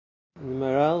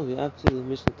We're up to the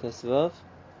Mishnah Tesvav.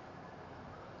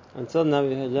 Until now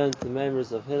we had learned the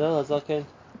memories of Hillel Hazaken,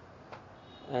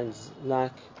 and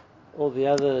like all the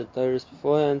other Doros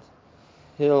beforehand,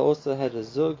 Hillel also had a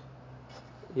Zug.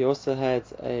 He also had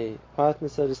a partner,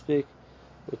 so to speak,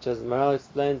 which, as Maharal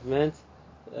explained, meant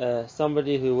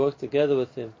somebody who worked together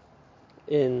with him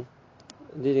in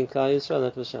leading Klal Yisrael.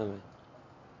 That was Shammai.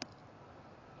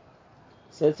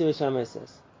 So let's see what Shammai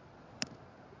says.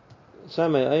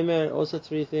 Shammai Omer, also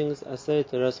three things. Asay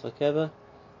Toras Chakeva,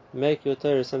 make your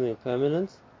Torah something permanent.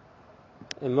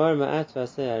 Emor Ma'at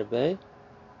V'asay Arbei,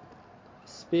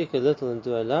 speak a little and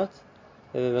do a lot.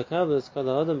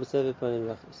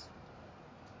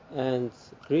 And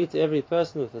greet every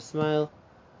person with a smile,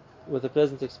 with a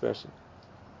pleasant expression.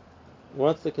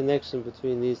 What's the connection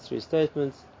between these three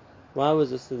statements? Why was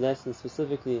this a lesson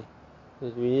specifically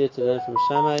that we needed to learn from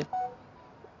Shammai?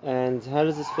 And how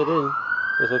does this fit in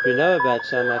with what we know about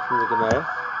Shammai from the Gemara?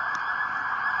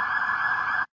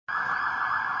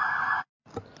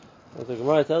 What the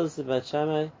Gemara tells us about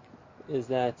Shammai is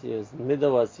that he was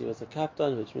a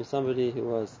captain, which means somebody who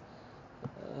was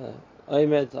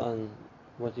oimed on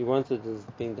what he wanted as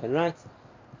being done right,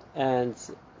 and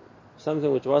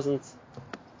something which wasn't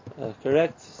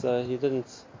correct, so he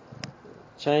didn't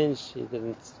change, he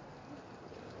didn't,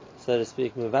 so to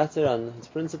speak, mevater on his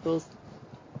principles.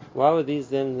 Why were these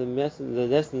then the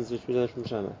lessons which we learned from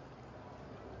Shammai?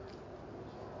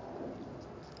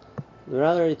 The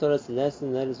Maharal already taught us a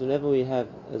lesson, that is whenever we have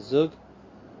a zug,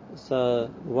 so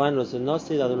one was a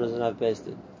nasi, the other one was an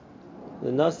avbestin.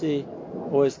 The nasi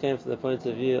always came from the point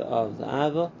of view of the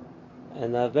ava,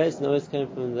 and the avbestin always came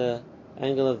from the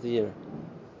angle of the year.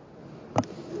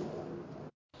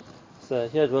 So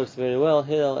here it works very well.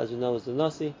 Hillel, as we know, was the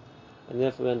nasi, and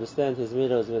therefore we understand his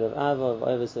midah was the midah of ava, of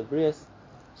oivus abrius.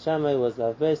 Shammai was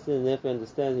the avbestin, and therefore we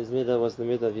understand his midah was the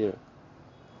midah of year.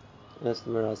 As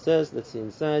the Maharal says, let's see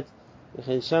inside. The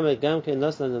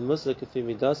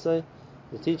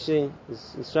teaching,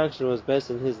 his instruction was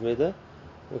based on his midah.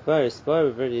 We've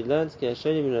already learned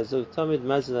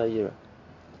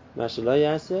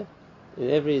in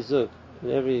every zug,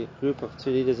 in every group of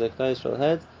two leaders that Klal Yisrael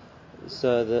had,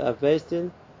 so the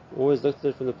avbestin always looked at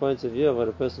it from the point of view of what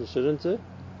a person shouldn't do,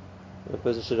 what a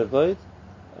person should avoid,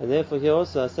 and therefore here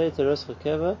also asay Toras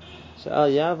Chakeva she'al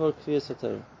yavor kfiyas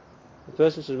haTorah. The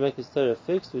person should make his Torah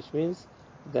fixed, which means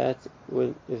that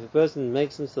if a person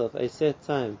makes himself a set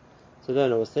time to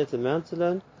learn or a set amount to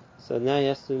learn, so now he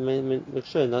has to make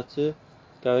sure not to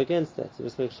go against that. He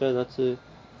must make sure not to,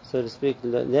 so to speak,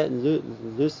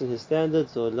 loosen his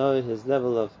standards or lower his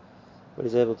level of what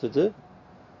he's able to do.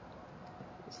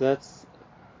 So that's,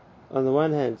 on the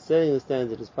one hand, setting the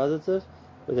standard is positive,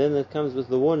 but then it comes with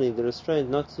the warning, the restraint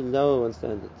not to lower one's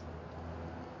standards.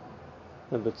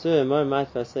 Number two, Emor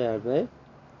Ma'at V'asay Arbei.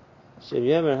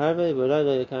 Similarly,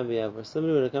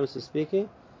 when it comes to speaking,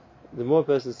 the more a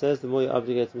person says, the more he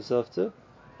obligates himself to,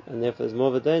 and therefore there's more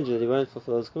of a danger that he won't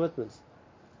fulfill his commitments.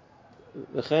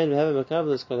 Similarly,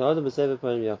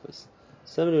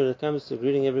 when it comes to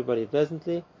greeting everybody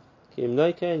pleasantly, it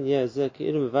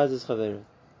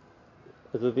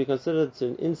would be considered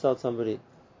to insult somebody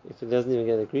if he doesn't even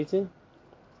get a greeting.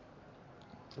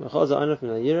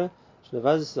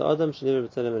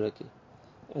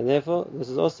 And therefore, this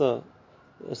is also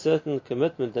a certain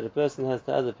commitment that a person has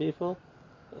to other people,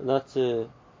 not to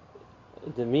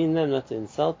demean them, not to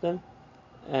insult them.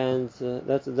 And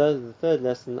that's the third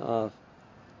lesson of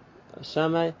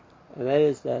Shammai, and that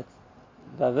is that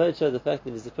by virtue of the fact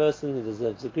that he's a person who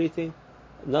deserves a greeting,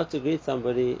 not to greet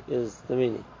somebody is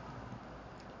demeaning.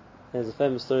 There's a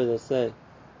famous story they say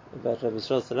about Rabbi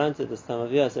Yisrael Salanter, this time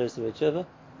of year,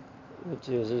 which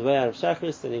was his way out of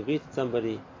Shachris, and he greeted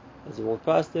somebody as he walked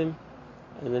past him,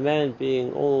 and the man,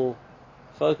 being all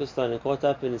focused on and caught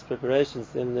up in his preparations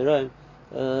to them in their own,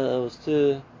 was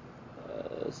too,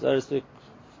 so to speak,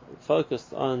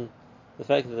 focused on the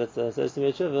fact that that's a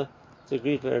to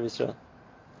greet Rabbi Yisrael.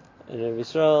 And Rabbi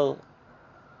Yisrael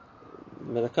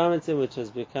made a comment to him which has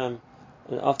become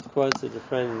an oft-quoted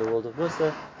refrain in the world of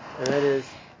Musa, and that is,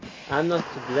 I'm not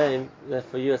to blame that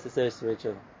for you as a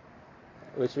tshuva.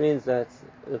 Which means that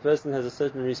the person has a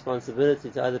certain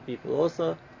responsibility to other people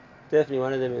also. Definitely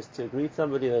one of them is to greet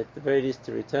somebody, or at the very least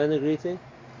to return a greeting.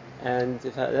 And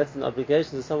if that's an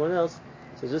obligation to someone else,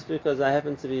 so just because I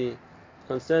happen to be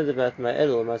concerned about my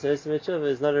elul, my tshuva,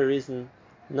 is not a reason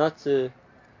not to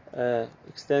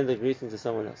extend a greeting to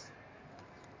someone else.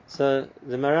 So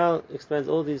the Maharal explains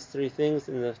all these three things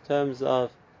in the terms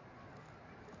of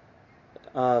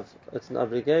it's an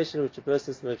obligation which a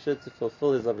person has to make sure to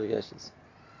fulfill his obligations.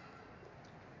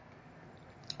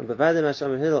 The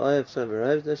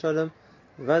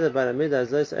Whereas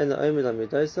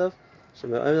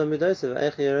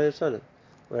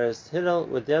Hillel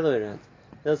went the other way around.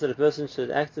 Hillel said a person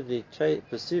should actively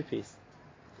pursue peace.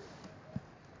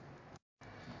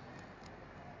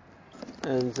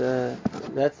 And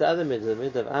that's the other midah, the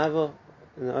midah of Avo.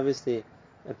 And obviously,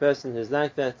 a person who's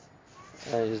like that,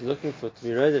 who's looking to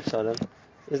be road of Shalom,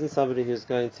 isn't somebody who's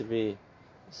going to be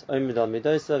Omid al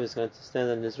Midosav, who's going to stand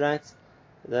on his rights.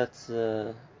 That's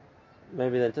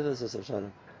maybe the antithesis of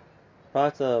Shalom.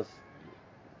 Part of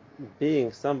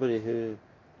being somebody who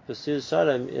pursues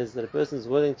Shalom is that a person is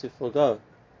willing to forego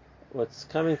what's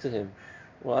coming to him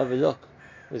or overlook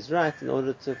is right in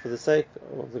order to, for the sake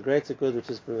of the greater good, which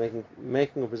is for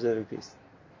making or preserving peace.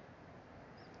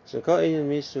 The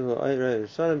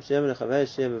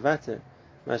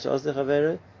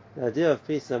idea of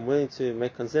peace, I'm willing to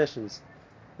make concessions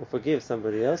or forgive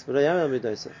somebody else, but as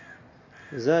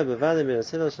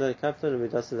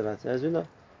we know,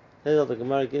 Hillel, the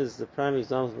Gemara gives the prime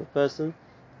example of a person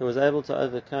who was able to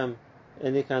overcome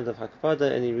any kind of hakpada,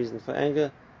 any reason for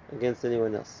anger against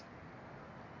anyone else.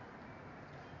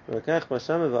 Of course,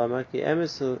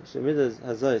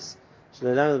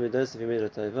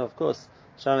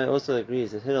 Shammai also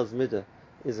agrees that Hillel's midah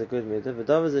is a good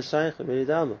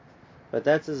midah, but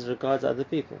that's as regards other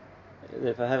people.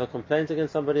 If I have a complaint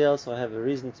against somebody else, or I have a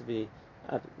reason to be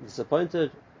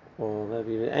disappointed, or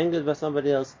maybe even angered by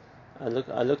somebody else, I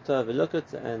look to overlook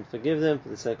it and forgive them for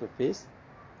the sake of peace.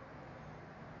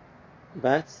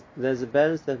 But there's a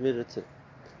balance that midah too.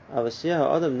 But the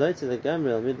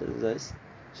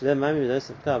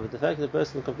fact that the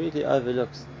person completely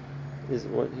overlooks is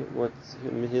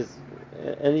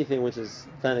anything which is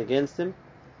done against him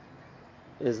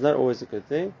is not always a good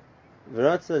thing. And to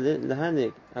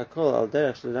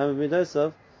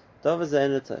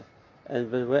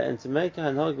make a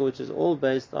hanhaga which is all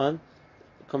based on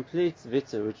complete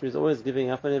vitur, which means always giving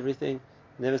up on everything,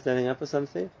 never standing up for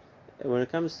something, when it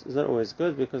comes, it's not always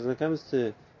good, because when it comes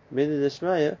to midah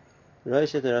d'shmaya,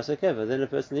 then a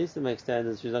person needs to make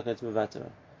standards she's not going to mevater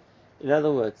on. In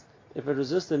other words, if it was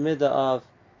just a midah of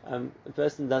a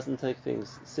person doesn't take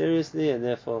things seriously and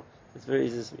therefore it's very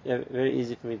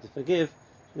easy for me to forgive,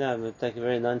 now I'm going to take a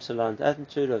very nonchalant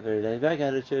attitude or a very laid back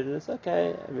attitude, and it's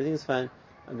okay, everything's fine,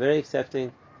 I'm very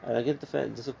accepting, I don't get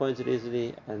disappointed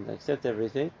easily, and I accept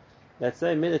everything. That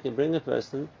same midah can bring a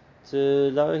person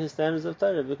to lower his standards of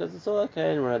Torah, because it's all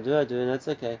okay, and when I do, and that's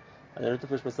okay. I don't have to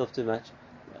push myself too much.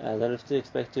 I don't have to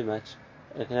expect too much.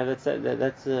 I can have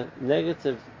that's a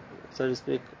negative, so to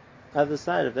speak, other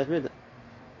side of that midah.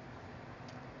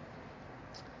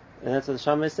 And that's what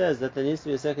Shammai says, that there needs to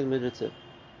be a second midah too.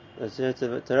 That's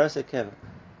terasa keva,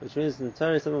 which means in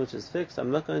Torah is something which is fixed.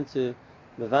 I'm not going to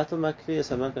mevatel my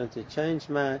kviyas, I'm not going to change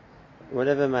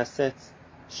whatever my set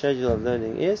schedule of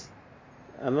learning is.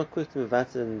 I'm not quick to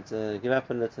mevatel and give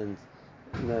up on it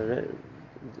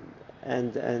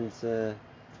and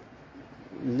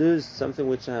lose something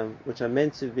which I'm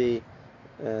meant to be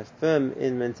firm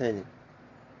in maintaining.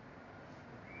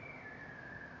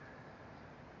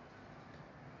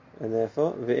 And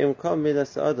therefore, if a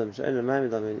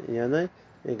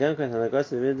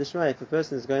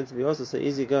person is going to be also so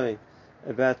easygoing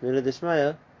about midah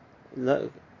d'shmaya,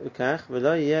 and if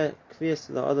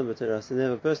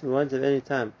a person won't have any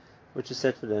time which is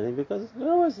set for learning, because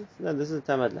this is the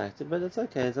time I'd like to, but it's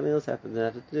okay, and something else happened, then I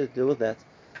have to deal with that,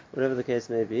 whatever the case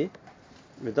may be.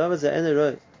 It's not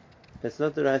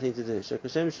the right thing to do.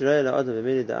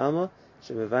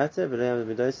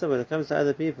 When it comes to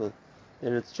other people,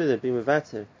 and it's true that being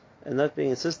mevater and not being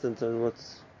insistent on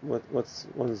what's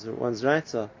one's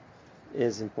rights are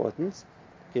is important.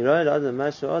 To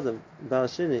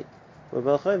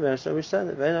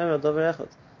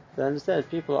understand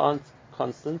people aren't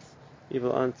constant,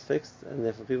 people aren't fixed, and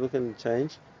therefore people can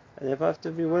change, and therefore have to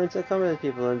be willing to accommodate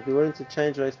people and be willing to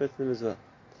change or expect them as well.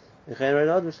 But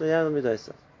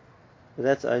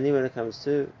that's only when it comes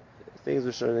to things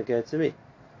which are negated to me.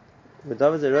 When it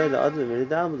comes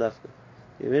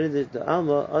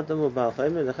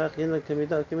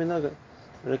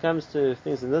to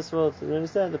things in this world, you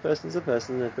understand the person's a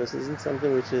person, and a person isn't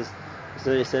something which is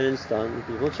set in stone.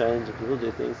 People change and people do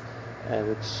things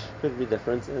which could be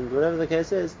different, and whatever the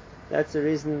case is, that's the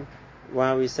reason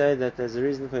why we say that there's a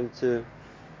reason for him to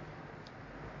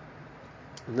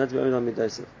not be only on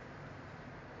midosif.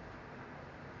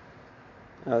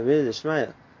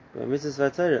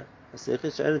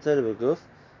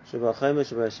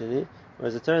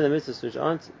 Whereas the Torah and the mitzvahs which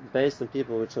aren't based on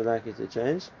people which are likely to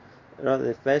change, rather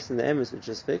they're based on the emes which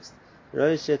is fixed,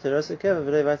 if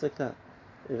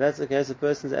that's the case, a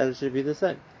person's attitude should be the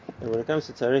same. And when it comes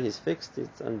to Torah, he's fixed,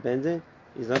 it's unbending,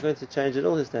 he's not going to change at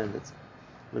all his standards.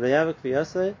 And therefore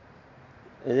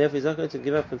he's not going to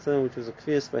give up on something which was a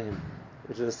kfiyas by him,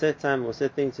 which was a set time or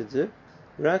set thing to do.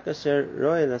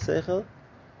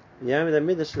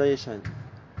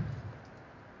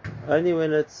 Only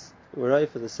when it's roi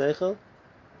for the seichel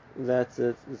that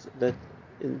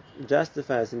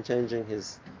justifies him changing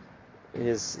his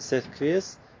set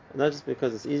kfiyas, not just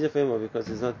because it's easier for him or because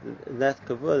he's not that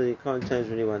kavur that he can't change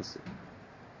when he wants to.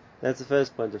 That's the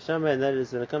first point of Shammai, and that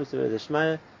is when it comes to the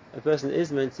Shmaya, a person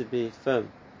is meant to be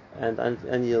firm and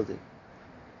unyielding.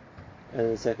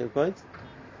 And the second point,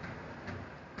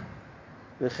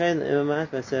 when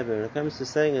it comes to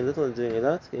saying a little and doing a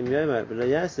lot,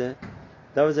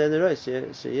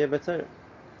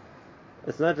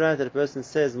 it's not right that a person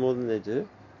says more than they do.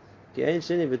 Because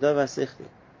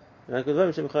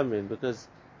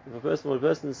if what a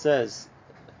person says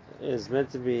is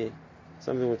meant to be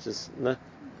something which is not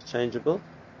changeable,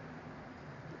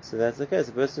 so that's the case.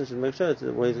 A person should make sure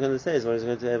that what he's going to say is what he's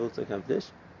going to be able to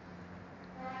accomplish,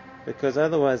 because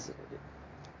otherwise,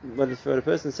 but if what a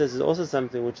person says is also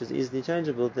something which is easily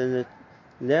changeable, then it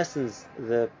lessens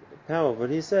the power of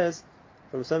what he says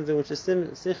from something which is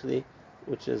sichli,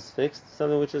 which is fixed,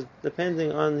 something which is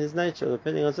depending on his nature,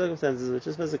 depending on circumstances, which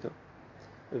is physical.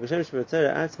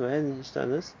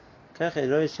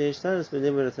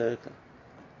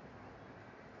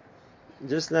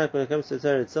 Just like when it comes to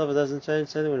Torah itself, it doesn't change.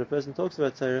 Certainly when a person talks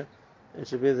about Torah, it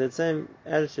should be the same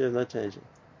attitude of not changing.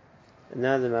 And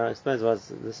now the Maharal explains why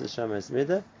this is Shammai's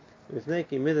midah. The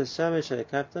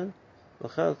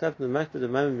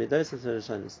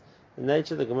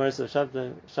nature of the Gemara of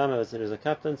Shammai was that he was a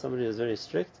captain, somebody who was very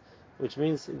strict, which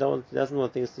means he doesn't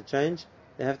want things to change.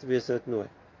 They have to be a certain way.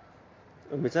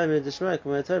 When it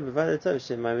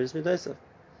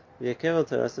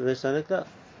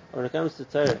comes to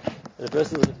Torah, and a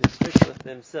person is going to be strict with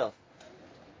themselves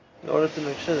in order to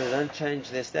make sure they don't change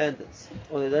their standards,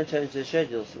 or they don't change their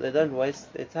schedules, or they don't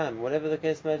waste their time, whatever the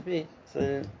case might be. So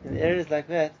in areas like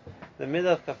that, the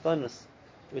midah of kaftanus,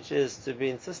 which is to be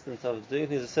insistent of doing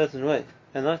things a certain way,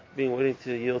 and not being willing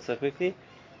to yield so quickly,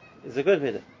 is a good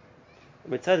midah.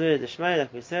 Mitzad midah d'shmai,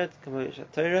 like we said,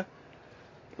 Torah,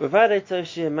 V'vadei tov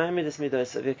sheyeh ma'amid es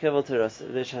midosav v'yekevel terasa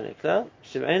v'leishane klal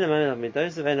she'eina ma'amid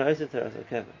midosav v'eina oiseh terasa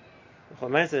v'kevel. If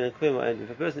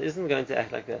a person isn't going to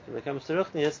act like that when it comes to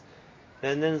ruchnius,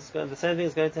 then the same thing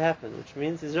is going to happen, which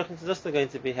means his ruchnius is also going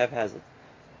to be haphazard.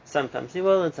 Sometimes he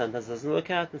will, and sometimes it doesn't work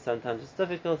out, and sometimes it's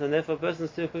difficult, and therefore a person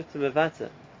is too quick to mevata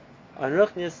on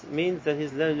ruchnius means that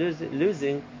he's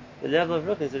losing the level of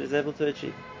ruchnius that he's able to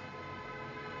achieve.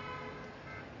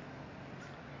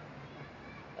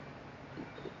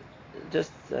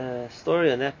 Just a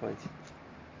story on that point,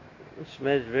 which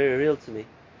made it very real to me.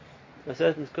 A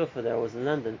certain kufa that I was in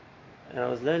London, and I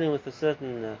was learning with a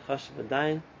certain Chashav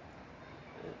Dayan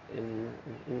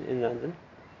in London.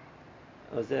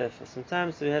 I was there for some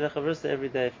time, so we had a chavrusa every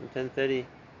day from 10:30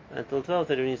 until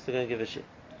 12:30. We used to go and give a shit.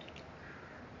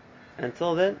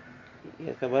 Until then, he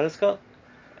had Kabbalah's call,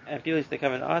 and people used to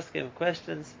come and ask him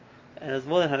questions, and it was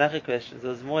more than halachic questions. It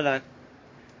was more like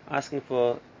asking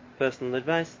for personal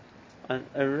advice on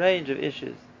a range of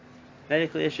issues.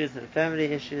 Medical issues and family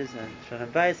issues and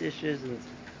shalom bayis issues and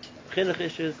chinuch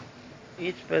issues.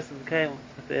 Each person came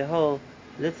with their whole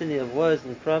litany of woes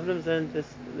and problems, and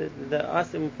they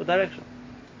asked him for direction.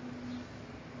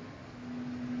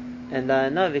 And I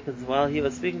know because while he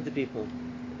was speaking to people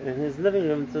in his living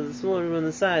room, there was a small room on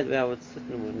the side where I would sit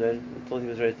and learn until he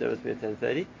was ready to with me at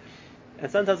 10:30.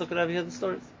 And sometimes I could overhear the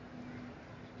stories.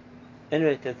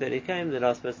 Anyway, 10:30 came, the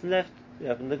last person left, we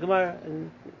opened the Gemara,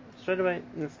 and straight away,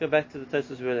 let's go back to the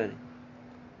Tosfos we were learning.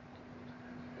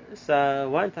 So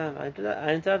one time I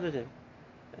interrupted him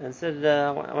and said,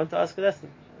 I want to ask a lesson,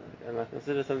 and I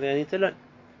consider something I need to learn.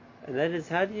 And that is,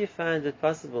 how do you find it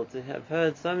possible to have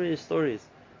heard so many stories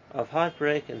of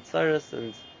heartbreak and sorrows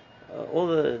and all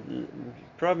the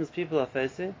problems people are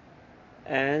facing,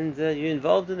 and you're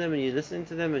involved in them, and you're listening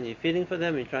to them, and you're feeling for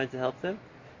them, and you're trying to help them,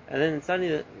 and then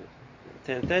suddenly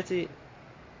 10:30,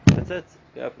 that's it,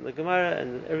 you open the Gemara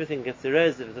and everything gets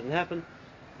erased. If it didn't happen,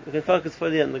 we can focus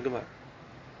fully on the Gemara.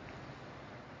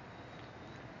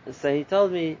 And so he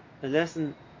told me a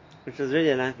lesson which was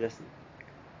really a life lesson.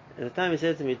 At the time he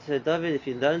said to me, David, if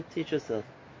you don't teach yourself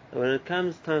that when it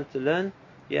comes time to learn,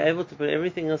 you're able to put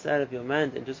everything else out of your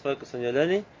mind and just focus on your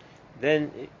learning,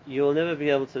 then you'll never be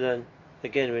able to learn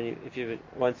again if you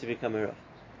want to become a Rav.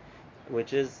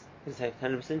 Which is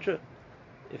 100% true.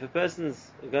 If a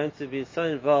person's going to be so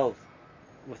involved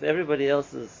with everybody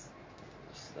else's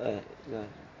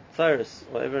tyrus,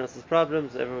 or everyone else's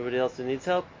problems, everybody else who needs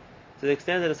help, to the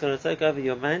extent that it's going to take over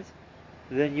your mind,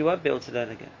 then you won't be able to learn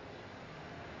again.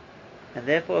 And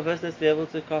therefore a person has to be able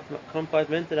to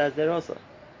compartmentalize there also.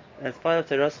 That's part of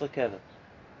Teras Chokeva.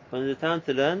 When it's the time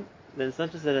to learn, then it's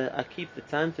not just that I keep the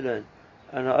time to learn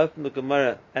and I open the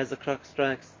Gemara as the clock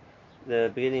strikes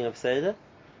the beginning of Seder.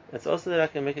 It's also that I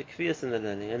can make a kfiyas in the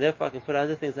learning, and therefore I can put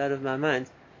other things out of my mind,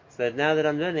 so that now that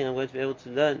I'm learning, I'm going to be able to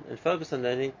learn and focus on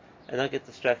learning and not get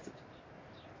distracted.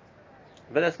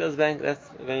 But that goes back. That's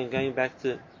going back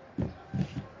to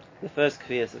the first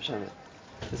kfiyas of Shammai.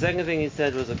 The second thing he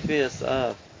said was a kfiyas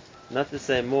of not to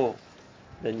say more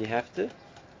than you have to.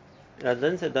 And I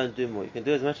didn't say don't do more. You can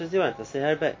do as much as you want. I say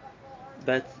harbe,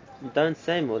 but don't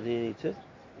say more than you need to.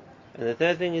 And the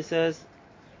third thing he says,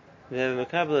 we have a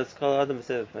makabel that's called Adam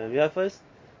b'sev Pirkei Avos.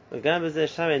 V'gam b'zeh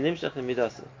Shammai nimshach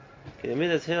l'midasa. Ki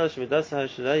l'midas hilal sh'midasa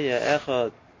ha'shelo yeh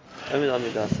echad omid al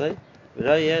midasai.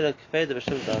 V'lo yeh l'kfeida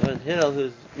b'shem davar. Hilal,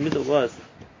 whose middle was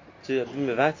to be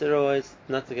mevater always,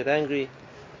 not to get angry.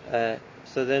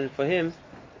 So then for him,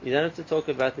 you don't have to talk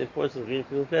about the importance of greeting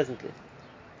people pleasantly.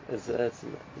 His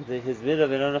middle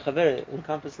of Elon Chaver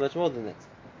encompasses much more than that.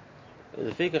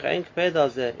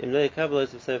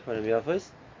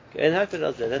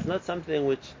 That's not something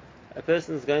which a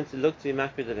person is going to look to be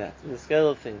makpid about. In the scale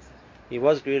of things, he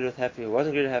was greeted with happy, he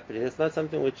wasn't greeted happily. It's not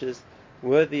something which is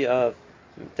worthy of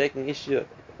taking issue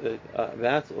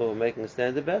about or making a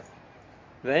stand about.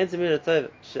 Even though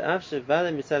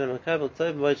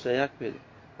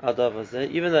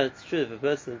it's true, if a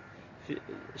person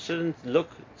shouldn't look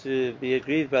to be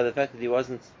aggrieved by the fact that he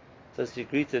wasn't supposed to be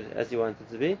greeted as he wanted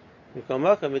to be, from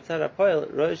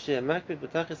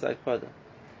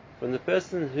the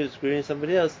person who's greeting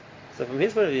somebody else, so from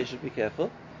his point of view, you should be careful.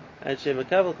 And I can't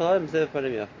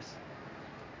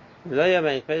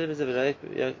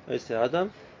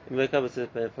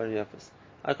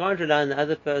rely on the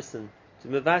other person to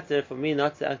move out there for me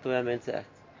not to act the way I'm meant to act.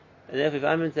 And therefore, if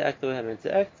I'm meant to act the way I'm meant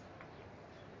to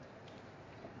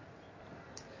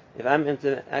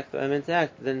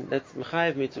act, then that's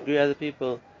mechayev me to greet other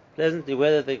people pleasantly,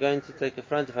 whether they're going to take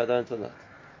affront if I don't or not.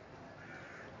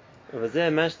 And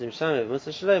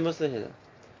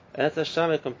that's how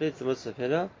Shammai completes the Musaf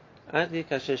Hillel.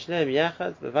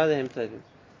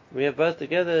 We are both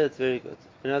together, it's very good.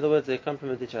 In other words, they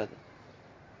complement each other.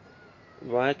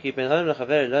 Why? When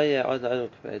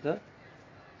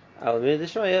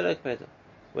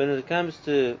it comes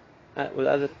to what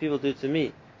other people do to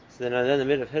me, so then I learn the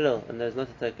middle of Hillel, and there's not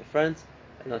to take affront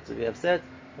and not to be upset.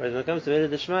 Whereas when it comes to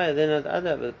middle of Shammai, then not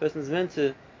other, but the person is meant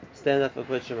to stand up for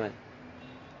Kvod Shammai.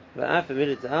 Even when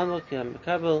it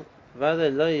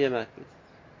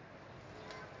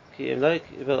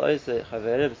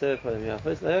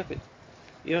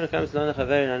comes to non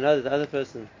chaver, and I know that the other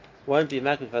person won't be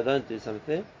makbid if I don't do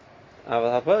something, I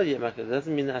will help out. It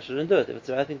doesn't mean that I shouldn't do it. If it's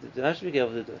the right thing to do, I should be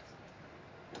able to do it.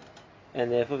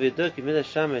 And therefore, we do kimin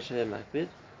Shammai shehem makbid.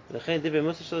 L'chein divrei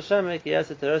musa shel Shammai ki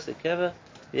yaseh teros ekeva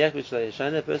v'yakbid shelo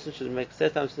yeshana. A person should make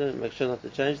set times to make sure not to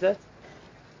change that.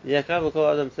 V'yakav will call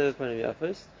Adam b'sev Pirkei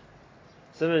Avos.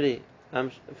 Similarly,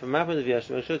 from my point of view, I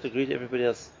should make sure to greet everybody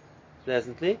else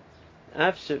pleasantly.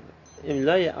 Not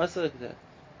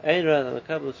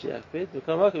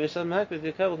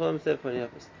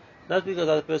because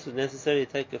other person would necessarily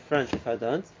take affront if I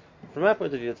don't. From my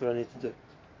point of view, it's what I need to do.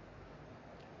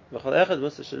 So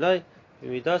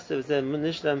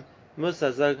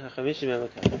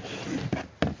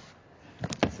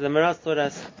the Maharal taught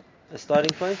us a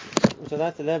starting point, which I'd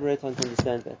like to elaborate on to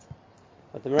understand better.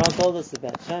 What the Maharal told us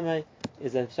about Shammai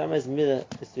is that Shammai's midah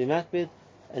is to be makbid,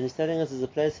 and he's telling us there's a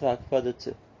place for Akpada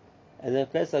too. And the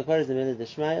place for Akpada is the midah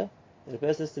d'shmaya, and the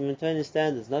person has to maintain his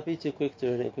standards, not be too quick to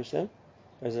relinquish them.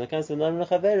 Whereas when it comes to non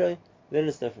chaveroi, then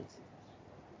it's different.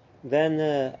 Then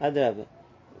Adrabah,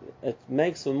 it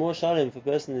makes for more shalom if a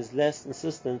person is less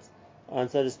insistent on,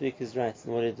 so to speak, his rights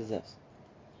and what he deserves.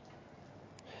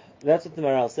 That's what the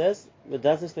Maharal says, but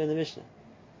doesn't explain the Mishnah.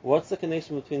 What's the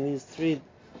connection between these three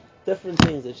different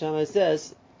things that Shammai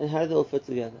says, and how do they all fit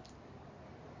together?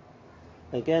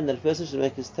 Again, that a person should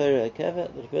make his Torah a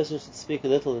keva, that a person should speak a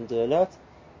little and do a lot,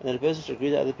 and that a person should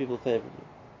greet other people favorably,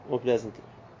 or pleasantly.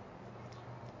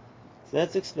 So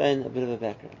let's explain a bit of a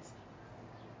background,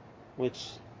 which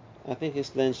I think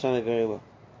explains Shammai very well.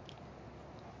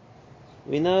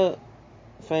 We know,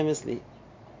 famously,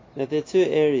 that there are two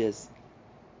areas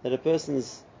that a person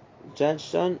is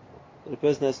judged on, that a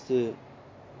person has to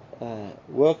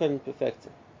work on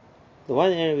perfecting. The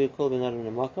one area we call Benadam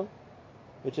Namakom,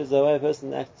 which is the way a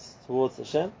person acts towards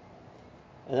Hashem,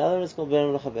 and the other one is called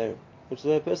Benadam Chaverim, which is the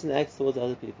way a person acts towards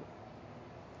other people.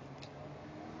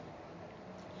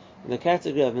 In the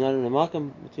category of Benadam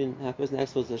Namakom, between how a person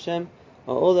acts towards Hashem,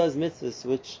 are all those mitzvahs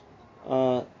which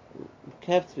are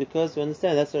kept because we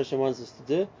understand that's what Hashem wants us to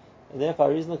do, and therefore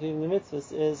our reason for keeping the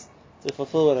mitzvahs is to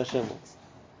fulfill what Hashem wants.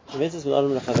 The mitzvahs with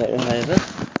Adam Lechaver,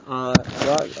 are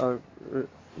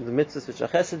the mitzvahs which are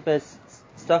chesed based,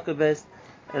 tzedakah based,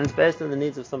 and it's based on the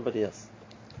needs of somebody else.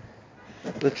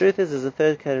 The truth is, there's a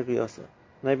third category also.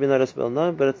 Maybe not as well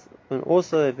known, but it's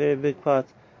also a very big part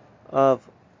of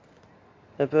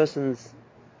a person's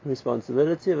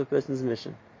responsibility, of a person's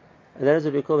mission. And that is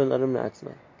what we call an Adam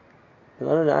Na'atzmai. An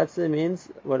Adam Na'atzmai means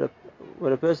what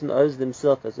a person owes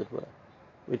themselves, as it were.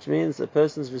 Which means a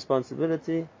person's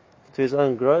responsibility to his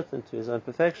own growth and to his own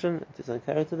perfection, and to his own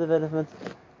character development.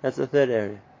 That's the third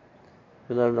area.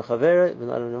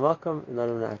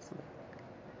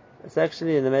 It's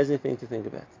actually an amazing thing to think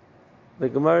about. The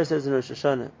Gemara says in Rosh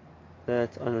Hashanah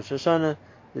that on Rosh Hashanah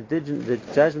the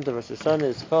judgment of Rosh Hashanah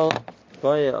is called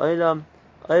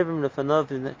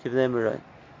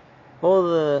all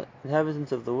the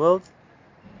inhabitants of the world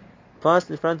passed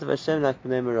in front of Hashem like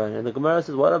Bnei Meron. And the Gemara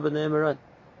says, what are Bnei Meron?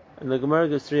 And the Gemara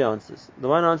gives three answers. The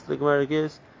one answer the Gemara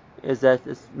gives is that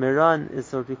Meron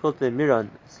is what we call the Miron.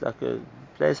 It's like a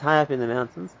place high up in the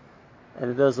mountains,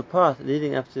 and if there's a path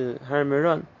leading up to Har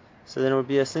Meron, so then it would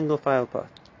be a single file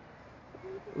path,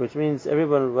 which means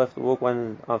everyone will have to walk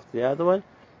one after the other one,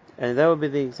 and that would be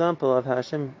the example of how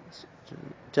Hashem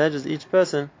judges each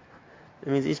person. It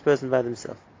means each person by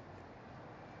themselves.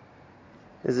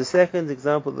 There's a second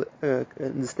example,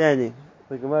 understanding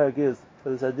the Gemara gives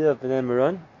for this idea of Bnei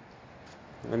Meron,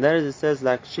 and that is, it says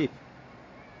like sheep,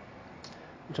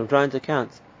 which I'm trying to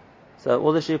count. So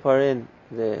all the sheep are in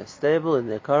their stable, in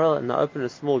their corral, and I open a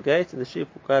small gate, and the sheep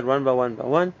will go out one by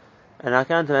one, and I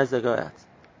count them as they go out.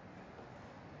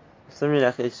 Similarly,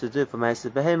 like they used to do for Ma'aseh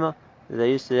Behema,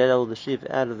 they used to let all the sheep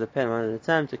out of the pen one at a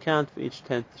time to count for each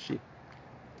 10th sheep.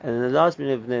 And then the last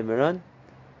meaning of Bnei Meron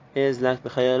is like the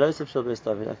Chayalos of Shalbes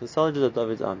David, like the soldiers of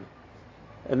David's army.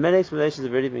 And many explanations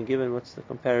have already been given. What's the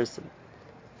comparison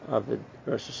of the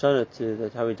Rosh Hashanah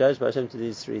to how we judge by Hashem to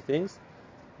these three things?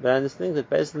 But I understand that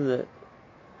based on the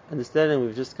understanding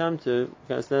we've just come to, we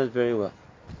can understand it very well.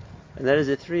 And that is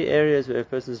the three areas where a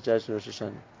person is judged in Rosh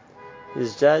Hashanah. He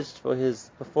is judged for his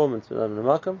performance in Adam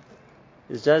Na'amakam,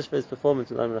 he is judged for his performance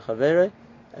in Adam Na'chavere,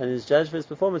 and he is judged for his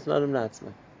performance in Adam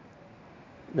Na'atzmai.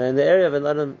 Now in the area of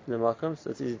Adam Na'amakam,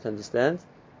 so it's easy to understand,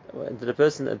 did a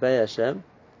person obey Hashem?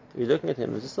 We're looking at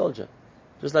him as a soldier.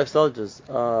 Just like soldiers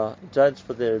are judged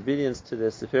for their obedience to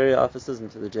their superior officers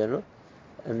and to the general,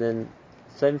 and then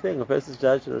same thing, a person is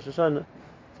judged in Rosh Hashanah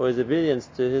for his obedience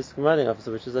to his commanding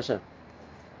officer, which is Hashem.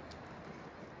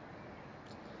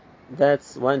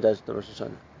 That's one judgment of Rosh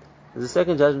Hashanah. There's a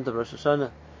second judgment of Rosh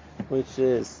Hashanah, which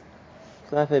is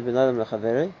Klape ben Adam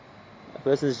Lachaveri. A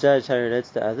person is judged how he relates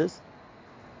to others,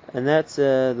 and that's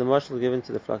the marshal given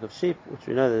to the flock of sheep, which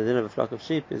we know that the din of a flock of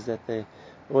sheep is that they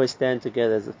always stand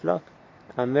together as a flock.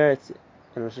 Our merit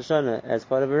in Rosh Hashanah as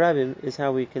part of a rabbim is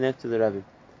how we connect to the rabbim.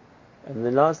 And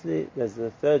then lastly, there's the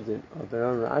third din of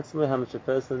Beron Ra'atzmai, how much a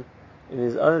person in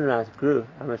his own right grew,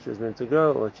 how much he was meant to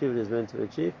grow or achieve what he was meant to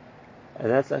achieve.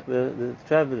 And that's like the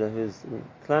traveler who's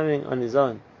climbing on his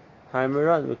own. Har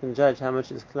Meron, we can judge how much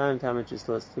he's climbed, how much he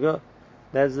still has to go.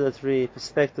 That's the three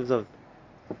perspectives of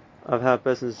how a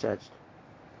person is judged.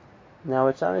 Now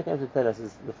what Shammai came to tell us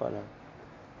is the following.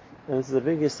 And this is the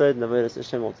biggest side in the Avodas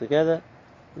Hashem altogether.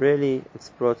 Really, it's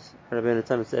brought Rabbeinu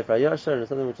Tam and Sefer Yashar, and it's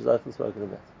something which is often spoken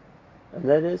about. And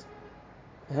that is,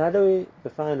 how do we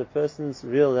define a person's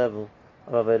real level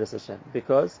of Avodas Hashem?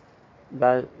 Because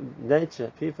by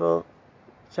nature, people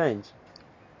change.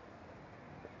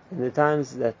 In the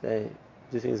times that they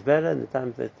do things better, and the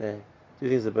times that they do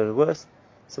things a bit worse.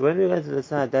 So when we're going to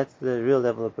decide, that's the real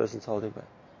level a person's holding by.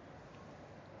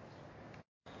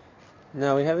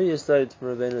 Now we have a yesod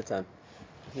from Rabbeinu Tam.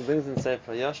 He brings in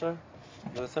Sefer Yashar,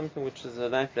 but something which is a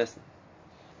life lesson.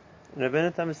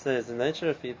 Rabbeinu Tam says the nature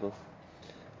of people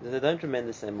is that they don't remain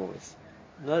the same always.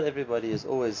 Not everybody is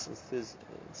always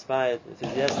inspired,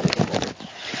 enthusiastic.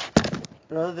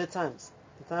 Rather, there are times.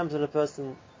 The times when a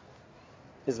person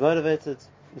is motivated,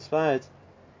 inspired,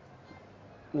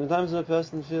 and the times when a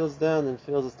person feels down and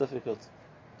feels it's difficult.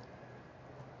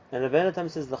 And Rabbeinu Tam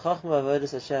says the Chachma of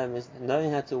Avodas Hashem is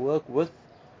knowing how to work with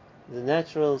the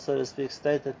natural, so to speak,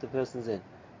 state that the person's in.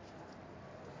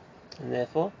 And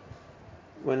therefore,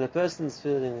 when a person's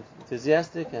feeling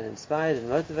enthusiastic and inspired and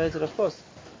motivated, of course,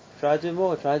 try to do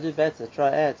more, try to do better, try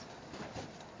add.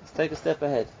 Let's take a step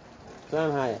ahead,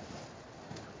 climb higher.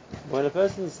 When a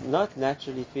person's not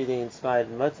naturally feeling inspired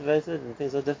and motivated and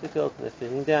things are difficult and they're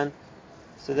feeling down,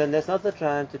 so then that's not the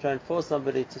time to try and force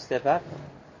somebody to step up.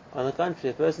 On the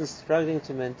contrary, a person is struggling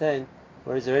to maintain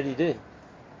what he's already doing.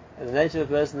 And the nature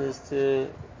of a person is to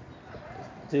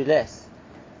do less,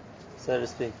 so to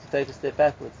speak, to take a step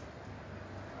backwards.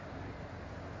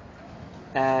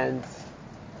 And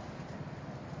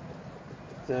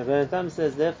the Rebbeinu Tam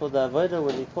says, therefore, the avodah,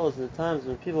 what he calls in the times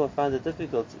when people find it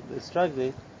difficult, they're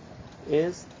struggling,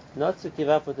 is not to give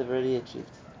up what they've already achieved.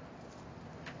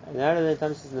 And the Rebbeinu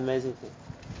Tam says an amazing thing.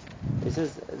 He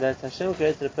says that Hashem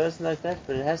created a person like that,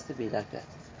 but it has to be like that.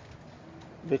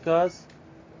 Because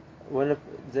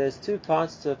there's two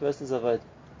parts to a person's avodah.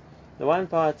 The one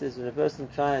part is when a person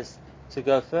tries to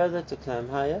go further, to climb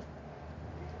higher.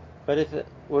 But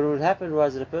what would happen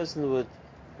was that a person would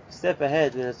step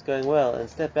ahead when it's going well and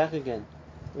step back again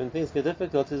when things get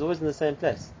difficult. He's always in the same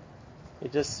place. He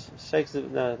just shakes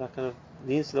it, kind of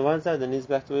leans to the one side, then leans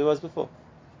back to where he was before.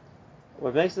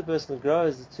 What makes the person grow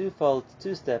is a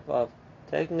two-step of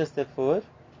taking a step forward,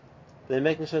 then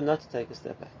making sure not to take a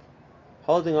step back,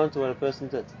 holding on to what a person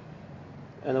did.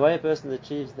 And the way a person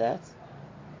achieves that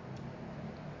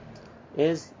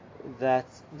is that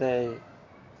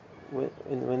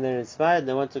when they're inspired,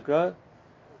 they want to grow,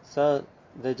 so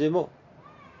they do more.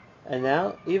 And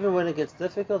now, even when it gets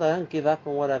difficult, I don't give up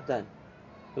on what I've done.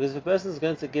 Because if a person is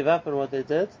going to give up on what they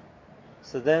did,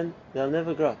 so then they'll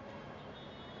never grow.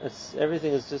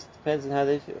 Everything is just depends on how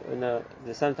they feel.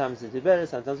 Sometimes they do better,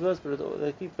 sometimes worse, but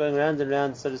they keep going round and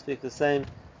round, so to speak, the same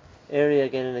area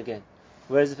again and again.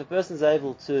 Whereas if a person is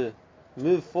able to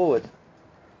move forward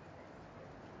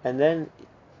and then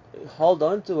hold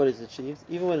on to what he's achieved,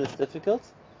 even when it's difficult,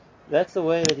 that's the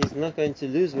way that he's not going to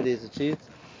lose what he's achieved,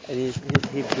 and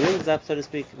he brings up, so to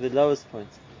speak, the lowest point.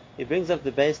 He brings up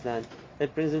the baseline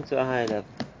that brings him to a higher level.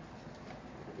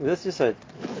 This Yesod,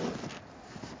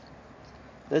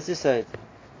 Rebbeinu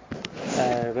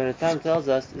Tam tells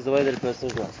us, is the way that a person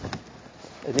grows.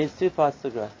 It needs two parts to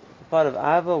growth. The part of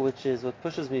Ava, which is what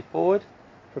pushes me forward,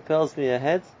 propels me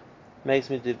ahead, makes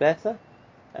me do better.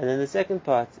 And then the second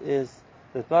part is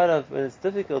the part of when it's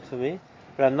difficult for me,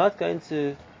 but I'm not going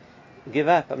to give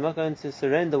up. I'm not going to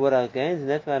surrender what I've gained, and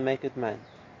that's why I make it mine.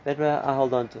 That's why I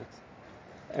hold on to it.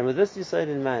 And with this Yesod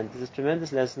in mind, there's a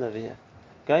tremendous lesson over here.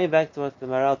 Going back to what the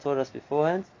Maharal taught us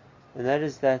beforehand, and that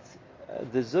is that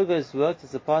the Zugos worked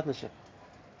as a partnership.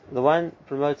 The one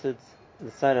promoted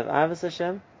the side of Avos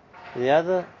Hashem, and the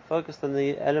other focused on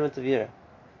the element of Yira.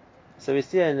 So we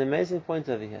see an amazing point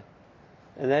over here,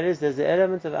 and that is there's the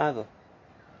element of Ava,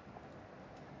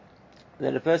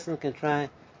 that a person can try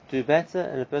do better,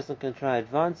 and a person can try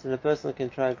advance, and a person can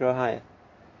try grow higher.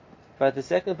 But the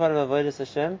second part of Avodas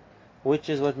Hashem, which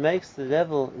is what makes the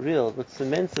level real, what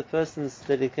cements a person's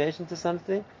dedication to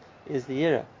something, is the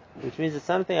Yira, which means it's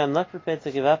something I'm not prepared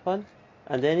to give up on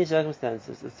under any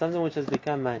circumstances. It's something which has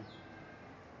become mine.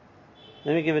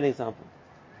 Let me give an example.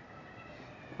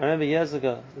 I remember years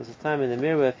ago, there was a time in the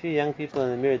Mir where a few young people in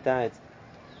the Mir died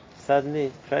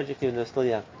suddenly, tragically, when they were still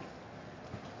young.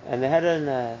 And they had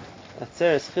a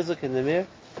tzeres chizuk in the Mir.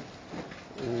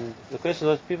 And the question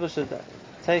was what people should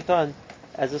take on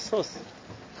as a source.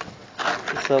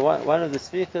 So one of the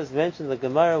speakers mentioned the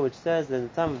Gemara, which says that in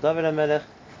the time of David HaMelech,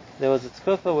 there was a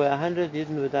tkufa where 100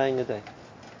 Yidden were dying a day.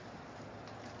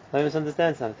 Let me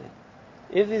misunderstand something.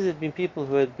 If these had been people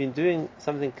who had been doing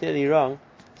something clearly wrong,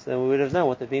 so then we would have known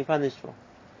what they're being punished for.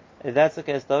 If that's the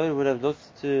case, David would have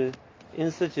looked to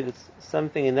institute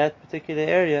something in that particular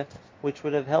area which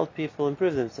would have helped people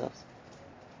improve themselves.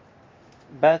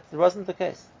 But it wasn't the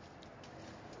case.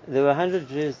 There were 100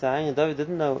 Jews dying, and David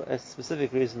didn't know a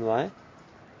specific reason why,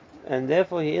 and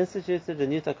therefore he instituted a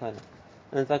new takana.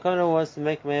 And the takana was to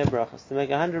make me'ah brachas, to make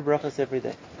 100 brachas every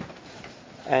day.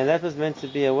 And that was meant to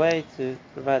be a way to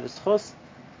provide a schus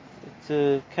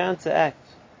to counteract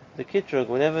the kitrug,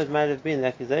 whatever it might have been, the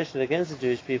accusation against the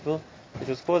Jewish people, which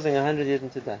was causing 100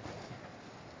 Yidden to die.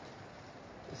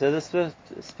 So this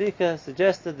speaker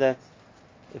suggested that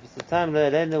if it's a time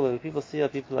where people see how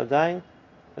people are dying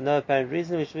for no apparent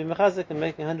reason, we should be mechazik and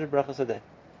making 100 brachas a day.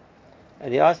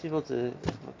 And he asked people to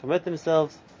commit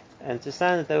themselves and to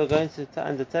sign that they were going to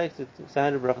undertake to say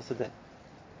 100 brachas a day.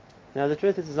 Now the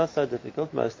truth is, it's not so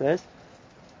difficult most days,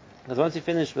 because once you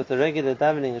finish with the regular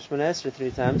davening of Shemona Esrei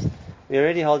 3 times, we're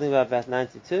already holding about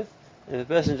 92. And if a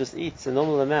person just eats a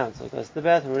normal amount, or goes to the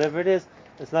bathroom, whatever it is,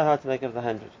 it's not hard to make up the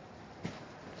 100.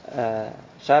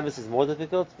 Shabbos is more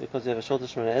difficult because you have a shorter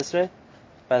Shemona Esrei,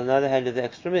 but on the other hand you have the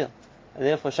extra meal. And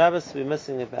therefore Shabbos we're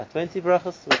missing about 20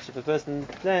 brachas, which if a person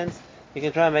plans, he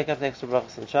can try and make up the extra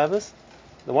brachas on Shabbos.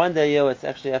 The one day a year it's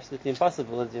actually absolutely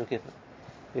impossible is Yom Kippur.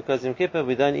 Because Yom Kippur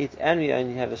we don't eat and we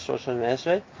only have a short Shemona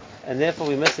Esrei, and therefore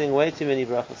we're missing way too many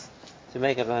brachas to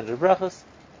make up 100 brachas.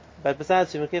 But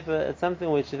besides Yom Kippur, it's something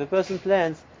which if a person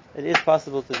plans, it is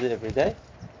possible to do every day.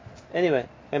 Anyway,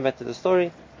 going back to the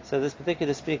story, So this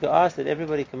particular speaker asked that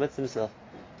everybody commits himself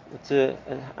to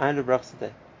 100 brachos a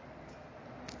day.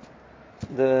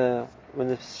 When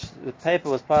the paper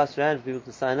was passed around for people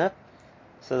to sign up,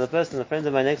 so the friend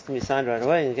of mine next to me signed right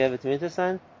away and gave it to me to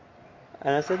sign.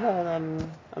 And I said, no,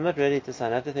 I'm not ready to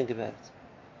sign. I have to think about it.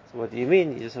 So what do you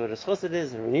mean? You just know what a schus it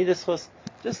is, and we need a schus.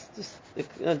 Just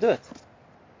do it.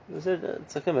 I said,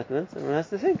 it's a commitment, and one has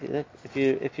to think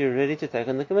if you're ready to take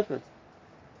on the commitment.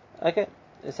 Okay.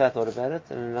 So I thought about it,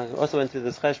 and I also went through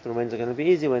this cheshbon, when's it going to be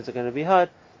easy, when's it going to be hard.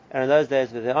 And in those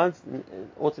days where there aren't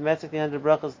automatically 100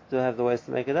 brachos, do have the ways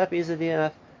to make it up easily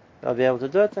enough, I'll be able to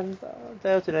do it. And a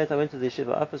day or two later I went to the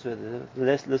yeshiva office where the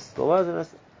list still was, and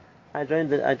I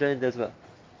joined it as well.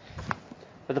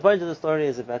 But the point of the story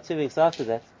is about 2 weeks after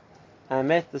that, I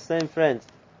met the same friend.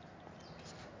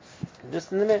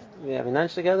 Just in the middle, we having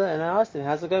lunch together, and I asked him,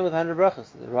 how's it going with 100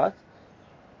 brachos? Is it right?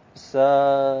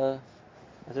 So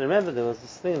I remember there was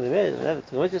this thing in the middle, to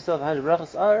commit yourself 100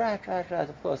 brachos. Oh, right,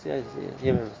 of course, yeah, he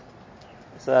remembers.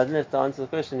 So I didn't have to answer the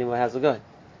question anymore, how's it going?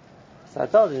 So I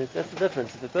told him, that's the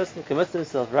difference. If a person commits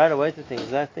himself right away to things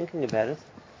without thinking about it,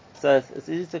 so it's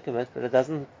easy to commit, but it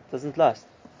doesn't last.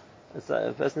 And so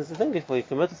a person has to think before you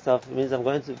commit yourself. It means I'm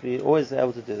going to be always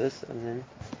able to do this, and then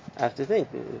I have to think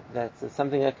that it's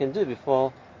something I can do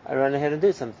before I run ahead and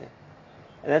do something.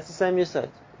 And that's the same yesod.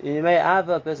 You may have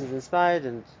a person's inspired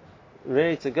and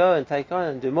ready to go and take on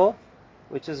and do more,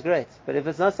 which is great. But if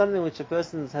it's not something which a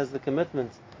person has the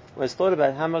commitment, or has thought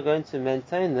about how am I going to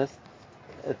maintain this,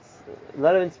 it's a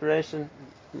lot of inspiration,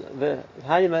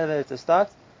 highly motivated to start,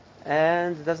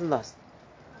 and it doesn't last.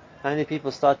 How many people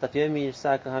start that Yomi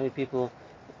cycle? How many people,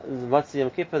 Matzi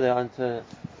Yom Kippur, they're on to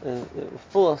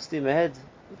full steam ahead,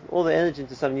 all the energy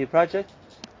into some new project,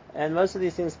 and most of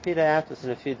these things peter out within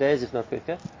a few days, if not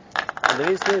quicker. And the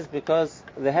reason is because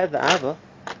they had the ava,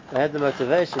 they had the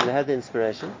motivation, they had the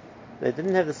inspiration. They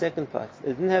didn't have the second part.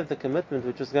 They didn't have the commitment,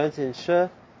 which was going to ensure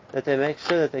that they make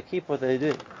sure that they keep what they're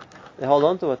doing. They hold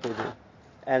on to what they do,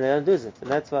 and they don't lose it. And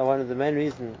that's why one of the main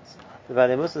reasons the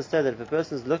Baalei Mussar said that if a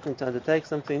person is looking to undertake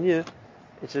something new,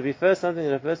 it should be first something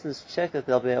that a person is checked that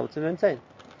they'll be able to maintain.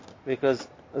 Because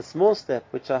a small step,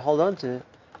 which I hold on to,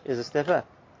 is a step up.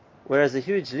 Whereas a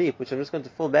huge leap, which I'm just going to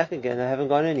fall back again, I haven't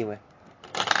gone anywhere.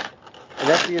 And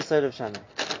that's the yesod of Shammai.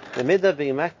 The midah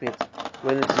being makpid,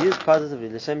 when it's used positively,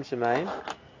 l'shem shemayim,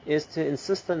 is to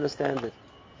insist on the standard.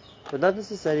 But not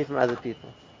necessarily from other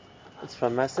people. It's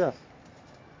from myself.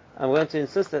 I'm going to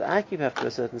insist that I keep up to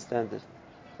a certain standard.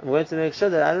 I'm going to make sure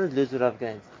that I don't lose what I've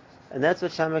gained. And that's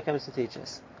what Shammai comes to teach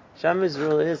us. Shammai's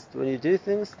rule is, when you do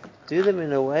things, do them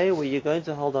in a way where you're going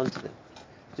to hold on to them.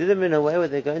 Do them in a way where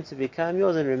they're going to become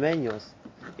yours and remain yours.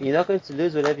 You're not going to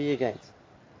lose whatever you gained.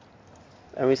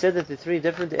 And we said that the 3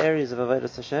 different areas of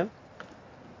Avodas Hashem,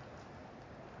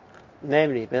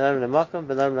 namely, Ben Adam L'Makom,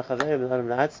 Ben Adam L'Chaver, Ben Adam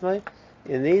L'Atzmai,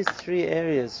 in these 3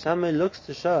 areas, Shammai looks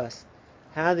to show us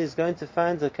how he's going to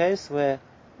find a case where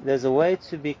there's a way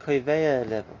to be koiveya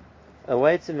level, a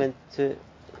way to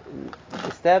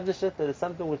establish it that it's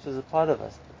something which is a part of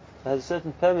us, it has a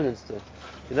certain permanence to it.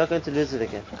 You're not going to lose it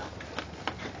again.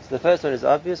 So the first one is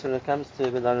obvious when it comes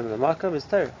to Ben Adam L'Makom, is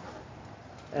Torah.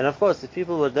 And of course, if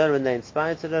people were done when they're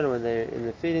inspired to learn, when they're in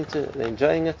the feeling to, they're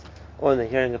enjoying it, or when they're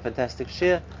hearing a fantastic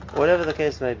shir, whatever the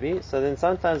case may be, so then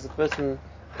sometimes the person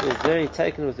is very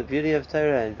taken with the beauty of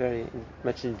Torah and very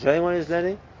much enjoying what he's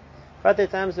learning. But there are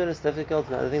times when it's difficult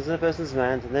and other things in a person's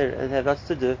mind, and they have lots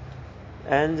to do.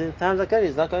 And in times like that,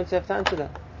 he's not going to have time to learn.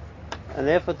 And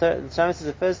therefore, the Shammai says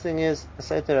the first thing is,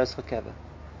 Asay Torah as Chokeva.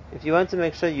 If you want to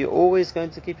make sure you're always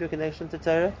going to keep your connection to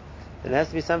Torah, then it has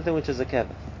to be something which is a keva.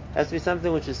 It has to be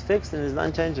something which is fixed and is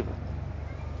unchangeable.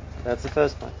 That's the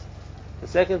first point. The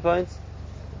second point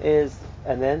is,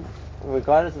 and then,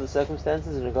 regardless of the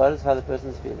circumstances and regardless of how the person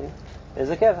is feeling, there's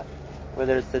a keva.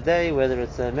 Whether it's the day, whether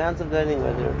it's the amount of learning,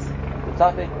 whether it's the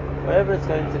topic, whatever it's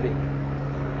going to be.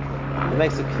 It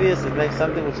makes a kvias, it makes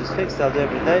something which is fixed, I'll do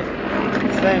every day.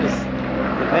 It's famous.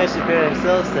 The Meir Shapiro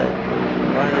himself said,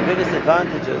 one of the biggest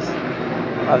advantages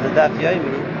of the Daf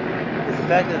Yomi is the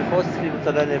fact that it forces people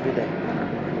to learn every day.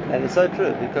 And it's so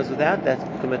true, because without that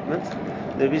commitment,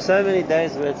 there will be so many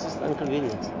days where it's just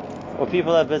inconvenient, or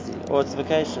people are busy, or it's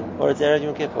vacation, or it's Erev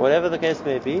Yom Kippur, whatever the case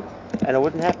may be, and it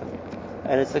wouldn't happen.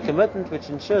 And it's the commitment which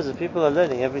ensures that people are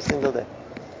learning every single day.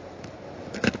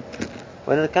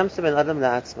 When it comes to Ben Adam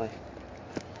La'atzmai,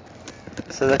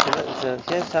 so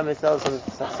here Shammai tells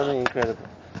us something incredible,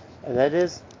 and that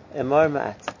is Emor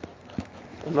Ma'at.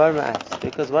 Emor Ma'at,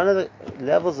 because one of the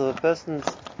levels of a person's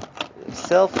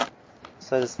self,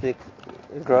 so to speak,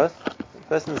 growth, a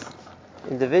person's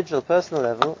individual, personal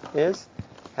level, is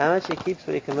how much he keeps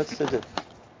what he commits to do.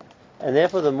 And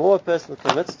therefore, the more a person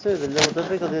commits to, the more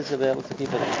difficult it is to be able to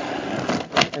keep it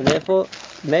up. And therefore,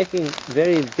 making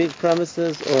very big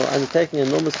promises or undertaking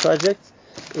enormous projects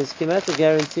is a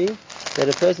guarantee that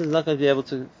a person is not going to be able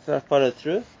to follow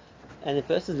through, and a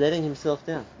person is letting himself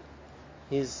down.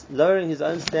 He's lowering his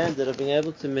own standard of being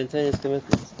able to maintain his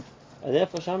commitments. And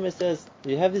therefore, Shammai says,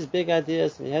 you have these big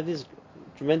ideas and you have these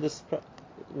tremendous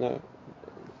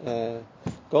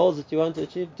goals that you want to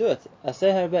achieve, do it.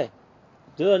 Aseh harbeh.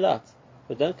 Do a lot,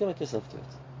 but don't commit yourself to it.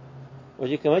 What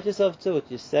you commit yourself to,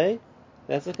 what you say,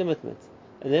 that's a commitment.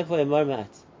 And therefore, emar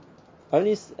ma'at.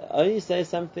 Only say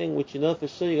something which you know for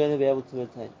sure you're going to be able to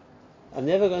maintain. I'm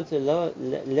never going to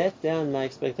let down my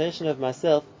expectation of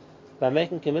myself by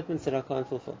making commitments that I can't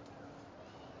fulfill.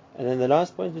 And then the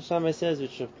last point which Shammai says,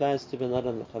 which applies to Ben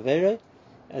Adam L'Chaverei,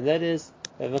 and that is,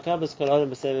 so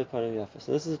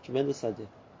this is a tremendous idea.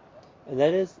 And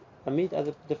that is, I meet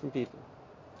other different people.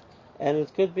 And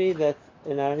it could be that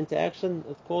in our interaction,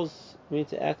 it causes me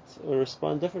to act or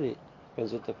respond differently.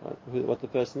 Depends what the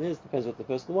person is, depends what the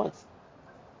person wants.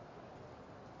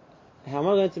 How am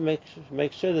I going to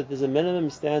make sure that there's a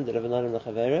minimum standard of an Adam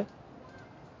L'Chaverei?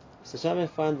 So Shammai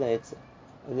find the Eitzah.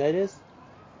 And that is,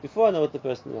 before I know what the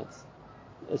person wants,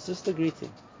 it's just a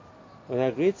greeting. When I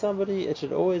greet somebody, it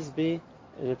should always be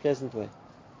in a pleasant way.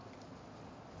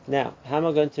 Now, how am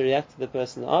I going to react to the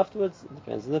person afterwards? It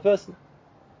depends on the person.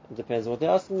 It depends on what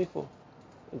they're asking me for.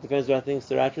 It depends what I think is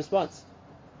the right response.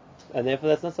 And therefore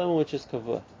that's not something which is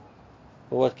kavua.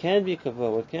 But what can be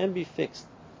kavua, what can be fixed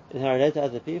in how I relate to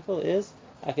other people is,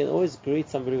 I can always greet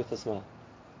somebody with a smile.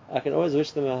 I can always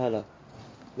wish them a hello.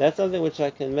 That's something which I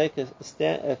can make a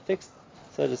fixed,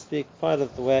 so to speak, part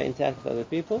of the way I interact with other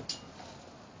people.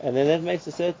 And then that makes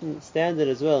a certain standard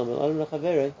as well,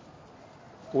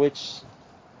 which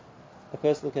a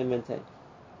person can maintain.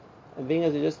 And being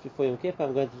as we just before Yom Kippur,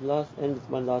 I'm going to end with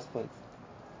one last point.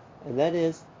 And that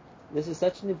is, this is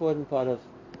such an important part of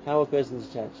how a person is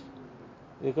judged.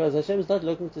 Because Hashem is not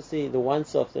looking to see the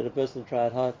once-off that a person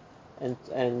tried hard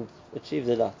and achieved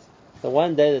a lot. The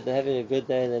one day that they're having a good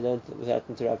day and they learn without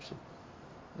interruption.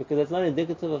 Because that's not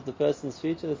indicative of the person's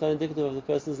future, that's not indicative of the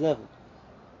person's level.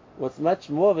 What's much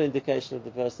more of an indication of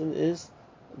the person is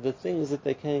the things that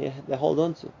they hold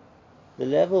on to. The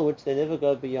level which they never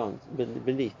go beyond,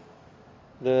 beneath.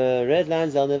 The red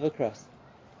lines they'll never cross.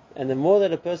 And the more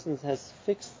that a person has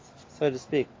fixed, so to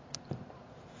speak,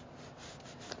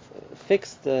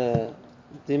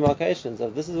 demarcations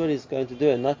of this is what he's going to do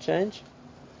and not change,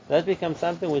 that becomes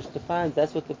something which defines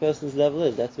that's what the person's level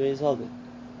is, that's where he's holding.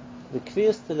 The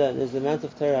kfiyas to learn is the amount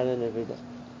of Torah I learn every day.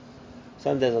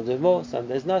 Some days I'll do more, some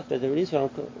days not, but at least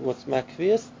what's my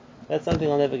kfiyas, that's something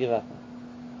I'll never give up on.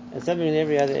 And something in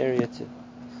every other area too.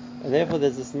 And therefore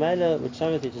there's this mailah which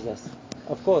Shammai teaches us.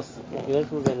 Of course, like we learned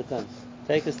from Rabbeinu Tam,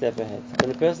 take a step ahead.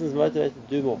 When a person is motivated to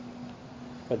do more.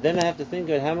 But then I have to think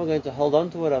about how am I going to hold on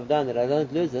to what I've done, that I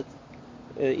don't lose it,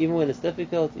 even when it's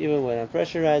difficult, even when I'm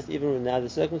pressurized, even when now the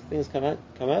circumstances come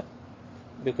up,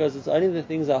 because it's only the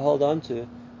things I hold on to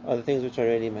are the things which are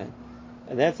really mine.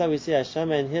 And that's how we see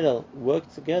Shammai and Hillel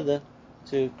work together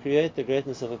to create the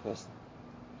greatness of a person.